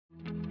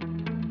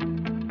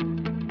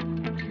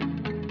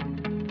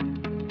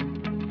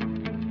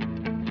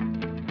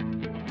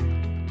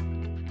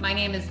My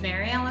name is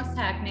Mary Alice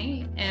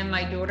Hackney, and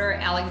my daughter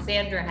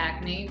Alexandra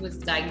Hackney was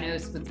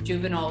diagnosed with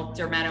juvenile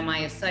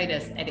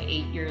dermatomyositis at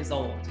 8 years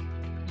old.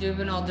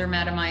 Juvenile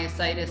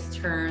dermatomyositis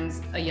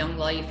turns a young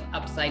life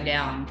upside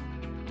down.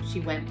 She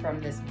went from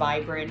this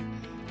vibrant,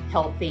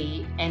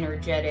 healthy,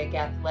 energetic,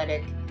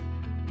 athletic,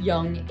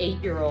 young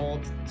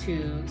 8-year-old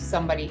to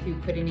somebody who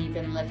couldn't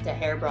even lift a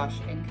hairbrush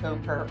and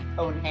comb her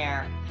own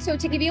hair. So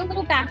to give you a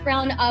little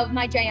background of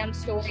my JM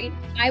story,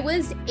 I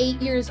was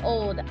 8 years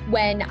old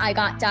when I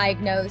got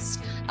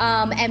diagnosed.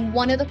 And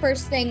one of the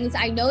first things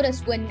I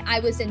noticed when I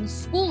was in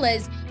school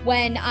is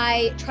when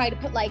I tried to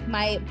put like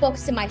my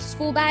books in my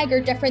school bag or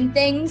different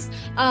things,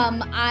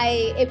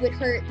 it would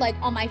hurt like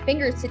on my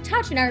fingers to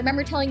touch. And I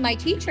remember telling my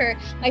teacher,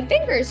 my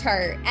fingers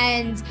hurt.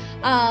 And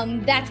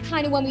that's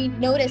kind of when we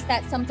noticed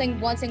that something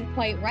wasn't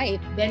quite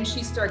right. Then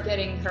she started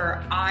getting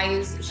her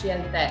eyes, she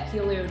had that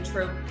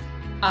heliotrope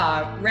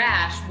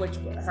rash, which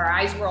her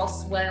eyes were all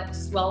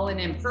swollen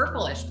and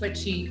purplish, but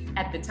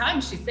at the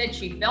time she said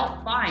she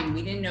felt fine.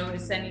 We didn't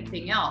notice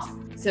anything else.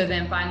 So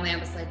then finally I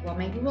was like, well,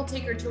 maybe we'll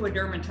take her to a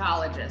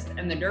dermatologist.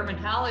 And the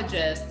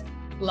dermatologist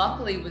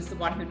luckily was the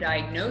one who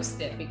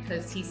diagnosed it,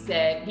 because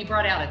he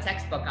brought out a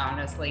textbook,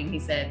 honestly, and he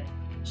said,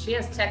 she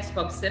has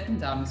textbook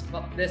symptoms,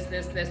 but this,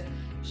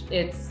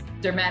 it's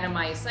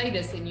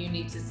dermatomyositis and you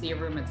need to see a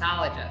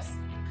rheumatologist.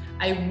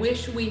 I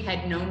wish we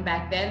had known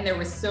back then. There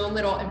was so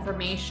little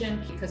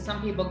information, because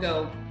some people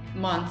go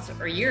months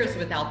or years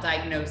without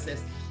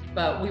diagnosis,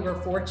 but we were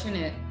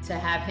fortunate to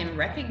have him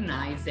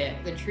recognize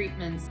it. The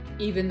treatments,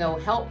 even though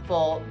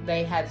helpful,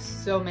 they have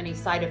so many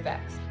side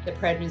effects. The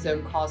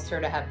prednisone caused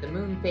her to have the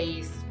moon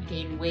face,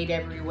 gain weight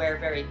everywhere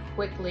very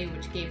quickly,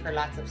 which gave her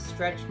lots of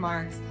stretch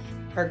marks.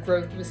 Her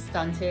growth was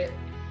stunted.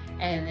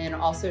 And then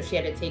also she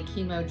had to take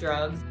chemo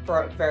drugs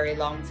for a very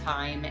long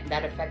time, and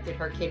that affected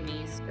her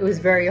kidneys. It was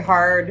very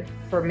hard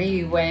for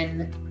me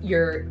when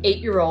your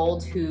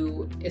 8-year-old,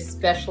 who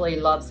especially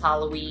loves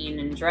Halloween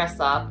and dress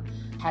up,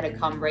 had to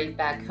come right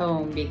back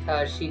home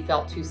because she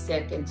felt too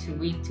sick and too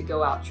weak to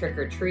go out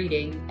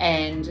trick-or-treating,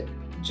 and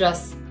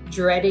just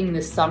dreading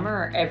the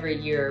summer every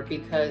year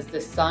because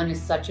the sun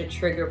is such a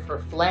trigger for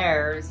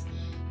flares.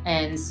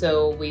 And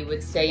so we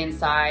would stay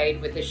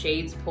inside with the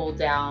shades pulled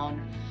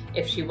down.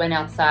 If she went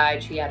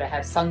outside, she had to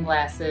have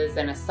sunglasses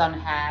and a sun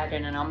hat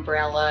and an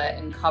umbrella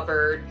and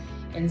covered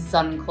in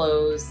sun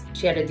clothes.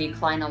 She had to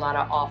decline a lot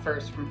of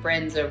offers from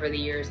friends over the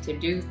years to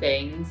do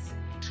things.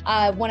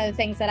 One of the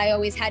things that I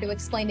always had to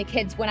explain to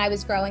kids when I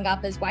was growing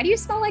up is, why do you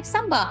smell like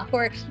sunblock?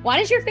 Or why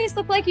does your face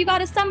look like you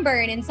got a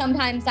sunburn? And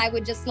sometimes I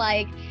would just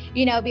like,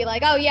 be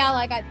like, oh yeah,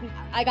 like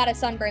I got a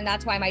sunburn,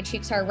 that's why my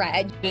cheeks are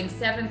red. In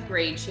 7th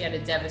grade, she had a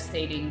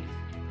devastating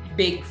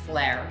big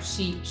flare.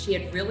 She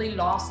had really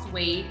lost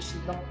weight. She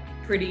looked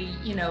pretty,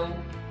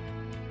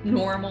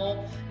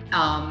 normal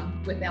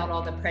without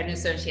all the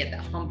prednisone. She had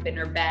the hump in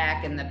her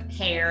back and the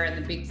hair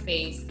and the big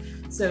face.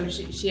 So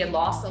she had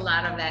lost a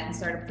lot of that and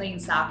started playing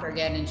soccer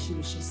again, and she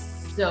was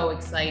just so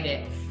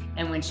excited.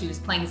 And when she was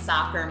playing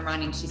soccer and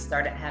running, she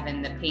started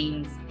having the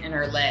pains in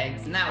her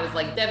legs. And that was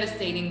like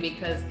devastating,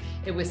 because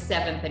it was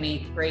 7th and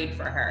 8th grade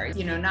for her.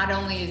 Not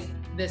only is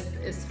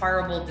this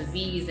horrible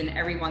disease and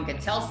everyone can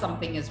tell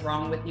something is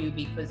wrong with you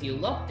because you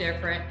look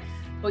different,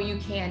 but you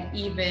can't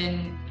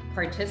even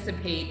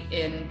participate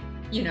in,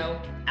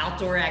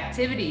 outdoor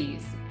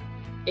activities.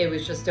 It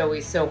was just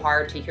always so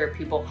hard to hear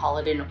people call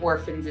it an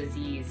orphan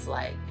disease.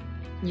 Like,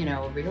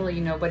 really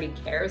nobody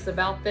cares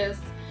about this?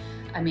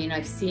 I mean,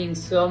 I've seen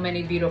so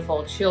many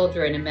beautiful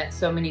children and met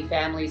so many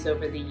families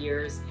over the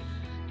years,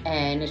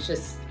 and it's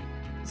just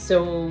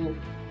so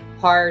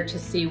hard to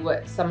see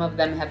what some of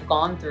them have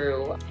gone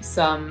through.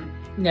 Some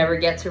never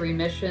get to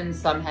remission,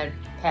 some had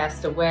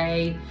passed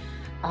away,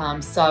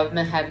 some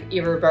have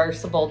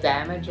irreversible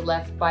damage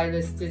left by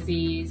this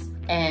disease.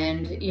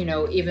 And,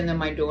 even though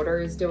my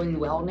daughter is doing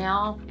well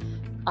now,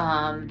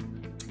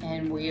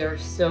 and we are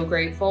so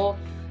grateful,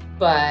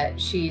 but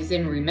she's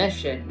in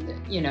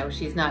remission.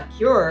 She's not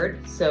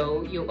cured,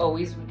 so you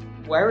always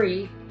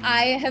worry.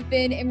 I have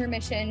been in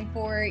remission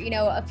for,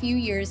 a few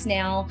years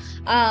now,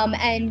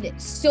 and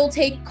still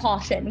take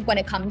caution when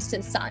it comes to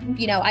the sun.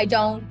 I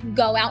don't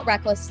go out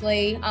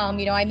recklessly.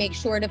 I make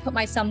sure to put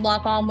my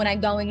sunblock on when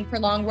I'm going for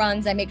long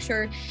runs. I make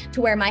sure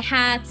to wear my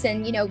hats,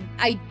 and,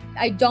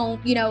 I don't,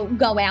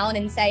 go out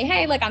and say,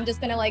 hey, like, I'm just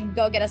gonna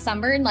go get a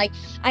sunburn. Like,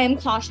 I am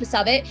cautious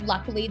of it.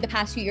 Luckily, the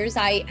past few years,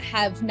 I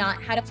have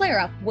not had a flare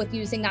up with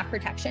using that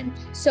protection.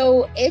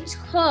 So it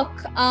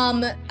took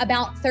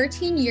about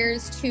 13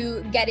 years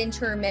to get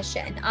into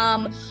remission.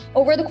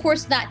 Over the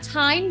course of that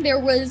time, there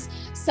was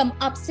some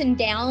ups and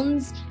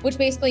downs, which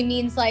basically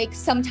means like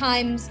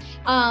sometimes,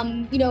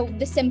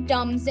 the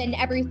symptoms and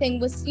everything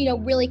was,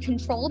 really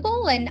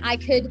controllable, and I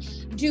could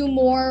do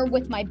more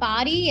with my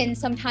body. And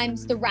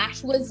sometimes the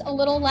rash was a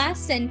little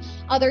less, and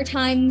other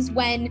times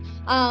when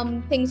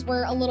things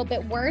were a little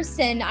bit worse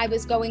and I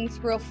was going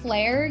through a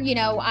flare,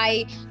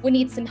 I would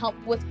need some help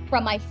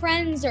from my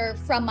friends or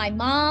from my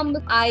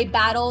mom. I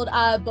battled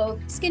both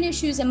skin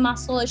issues and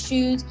muscle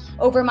issues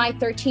over over my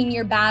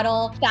 13-year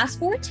battle. Fast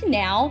forward to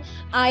now,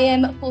 I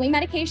am fully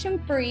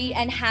medication free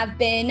and have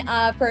been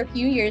for a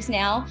few years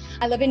now.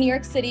 I live in New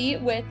York City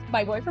with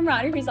my boyfriend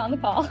Ryder, who's on the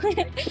call,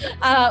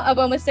 of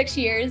almost 6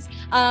 years.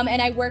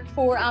 And I work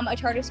for a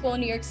charter school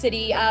in New York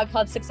City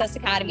called Success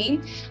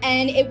Academy.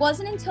 And it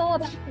wasn't until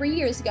about 3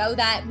 years ago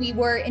that we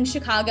were in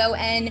Chicago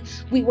and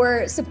we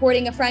were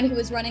supporting a friend who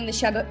was running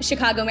the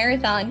Chicago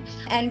Marathon.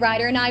 And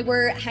Ryder and I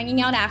were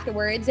hanging out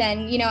afterwards.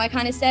 And, I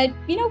kind of said,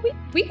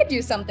 we could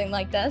do something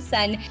like this.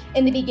 And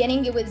in the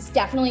beginning, it was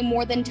definitely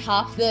more than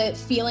tough. The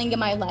feeling in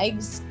my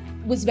legs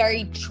was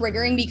very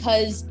triggering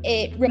because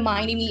it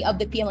reminded me of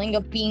the feeling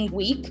of being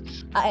weak.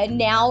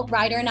 Now,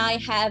 Ryder and I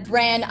have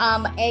ran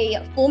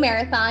a full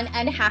marathon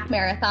and a half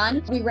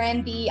marathon. We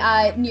ran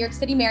the New York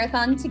City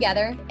Marathon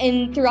together.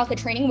 And throughout the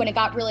training, when it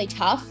got really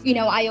tough,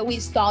 I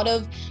always thought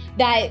of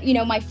that,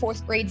 my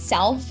 4th grade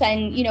self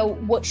and,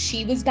 what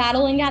she was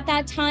battling at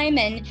that time.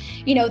 And,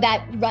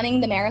 that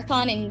running the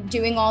marathon and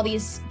doing all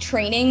these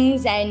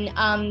trainings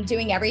and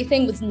doing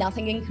everything was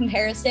nothing in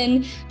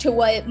comparison to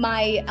what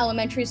my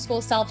elementary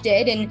school self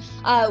did and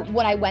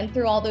what I went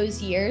through all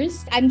those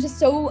years. I'm just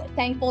so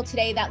thankful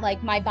today that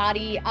my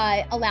body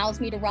allows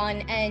me to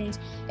run. And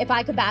if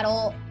I could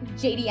battle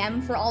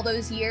JDM for all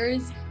those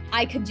years,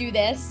 I could do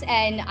this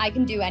and I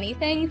can do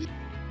anything.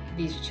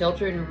 These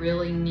children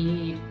really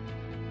need,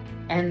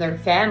 and their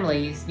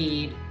families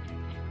need,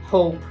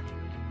 hope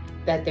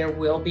that there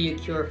will be a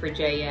cure for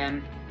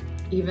JM.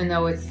 Even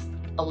though it's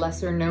a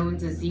lesser known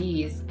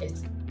disease,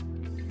 it's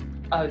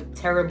a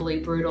terribly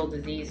brutal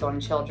disease on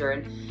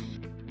children.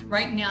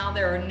 Right now,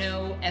 there are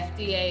no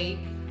FDA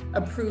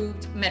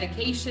approved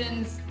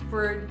medications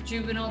for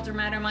juvenile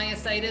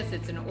dermatomyositis.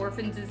 It's an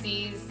orphan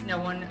disease. No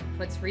one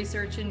puts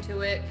research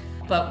into it,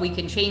 but we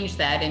can change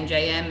that, and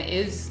JM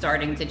is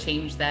starting to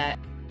change that.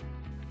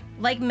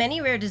 Like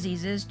many rare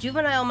diseases,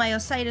 juvenile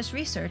myositis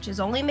research is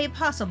only made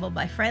possible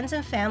by friends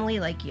and family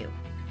like you.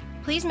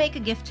 Please make a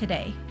gift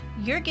today.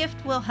 Your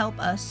gift will help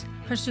us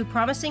pursue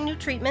promising new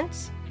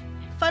treatments,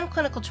 fund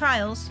clinical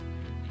trials,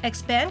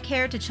 expand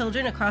care to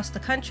children across the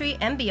country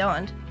and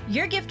beyond.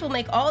 Your gift will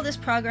make all this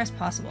progress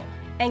possible.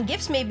 And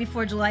gifts made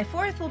before July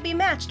 4th will be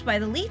matched by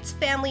the Leitz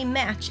Family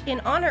Match in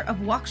honor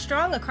of Walk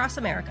Strong across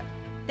America.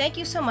 Thank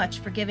you so much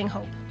for giving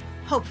hope.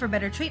 Hope for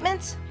better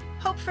treatments,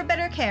 hope for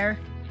better care,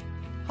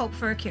 hope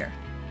for a cure.